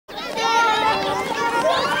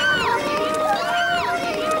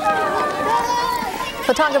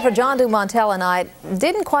Photographer John Dumontel and I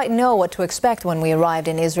didn't quite know what to expect when we arrived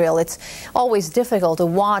in Israel. It's always difficult to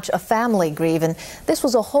watch a family grieve, and this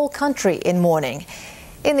was a whole country in mourning.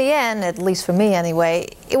 In the end, at least for me anyway,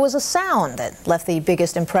 it was a sound that left the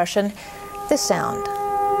biggest impression. This sound.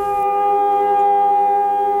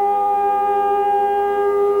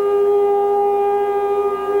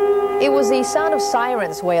 It was the sound of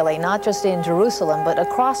sirens wailing, not just in Jerusalem, but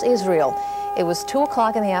across Israel. It was 2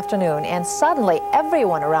 o'clock in the afternoon, and suddenly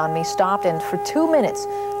everyone around me stopped, and for 2 minutes,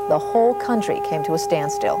 the whole country came to a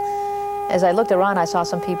standstill. As I looked around, I saw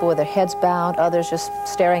some people with their heads bowed, others just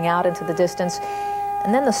staring out into the distance.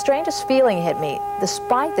 And then the strangest feeling hit me.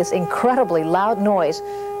 Despite this incredibly loud noise,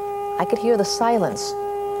 I could hear the silence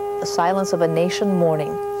of a nation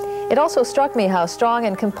mourning. It also struck me how strong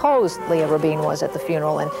and composed Leah Rabin was at the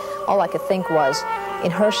funeral, and all I could think was,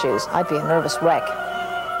 in her shoes, I'd be a nervous wreck.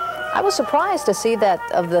 I was surprised to see that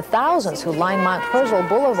of the thousands who lined Mount Herzl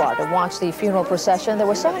Boulevard to watch the funeral procession, there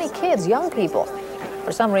were so many kids, young people.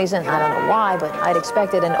 For some reason, I don't know why, but I'd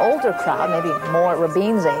expected an older crowd, maybe more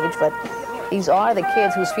Rabin's age, but these are the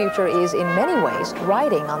kids whose future is, in many ways,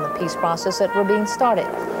 riding on the peace process that Rabin started.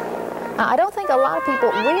 Now, I don't think a lot of people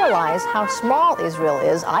realize how small Israel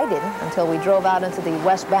is. I didn't until we drove out into the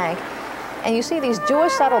West Bank. And you see these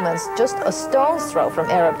Jewish settlements just a stone's throw from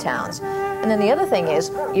Arab towns. And then the other thing is,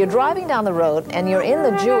 you're driving down the road and you're in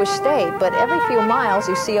the Jewish state, but every few miles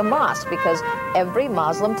you see a mosque because every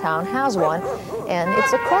Muslim town has one, and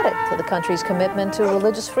it's a credit to the country's commitment to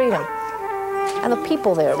religious freedom. And the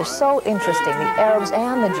people there, they're so interesting, the Arabs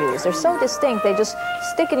and the Jews. They're so distinct, they just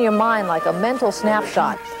stick in your mind like a mental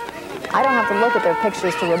snapshot. I don't have to look at their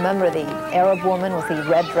pictures to remember the Arab woman with the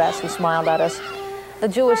red dress who smiled at us, the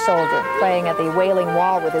Jewish soldier praying at the Wailing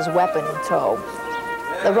Wall with his weapon in tow,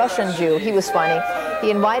 the Russian Jew, he was funny.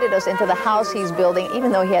 He invited us into the house he's building,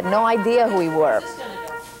 even though he had no idea who we were.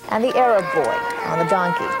 And the Arab boy on the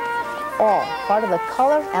donkey. All part of the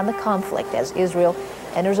color and the conflict as Israel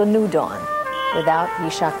enters a new dawn without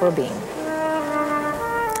Yitzhak Rabin.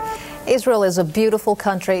 Israel is a beautiful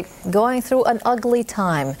country going through an ugly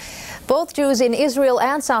time. Both Jews in Israel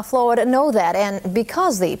and South Florida know that, and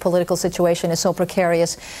because the political situation is so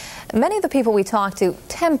precarious, many of the people we talk to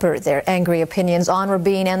temper their angry opinions on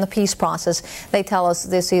Rabin and the peace process. They tell us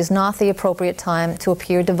this is not the appropriate time to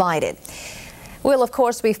appear divided. We'll, of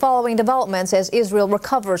course, be following developments as Israel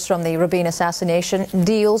recovers from the Rabin assassination,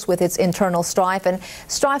 deals with its internal strife, and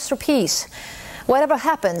strives for peace. Whatever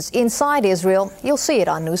happens inside Israel, you'll see it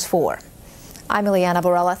on News 4. I'm Ileana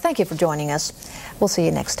Varela. Thank you for joining us. We'll see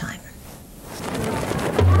you next time.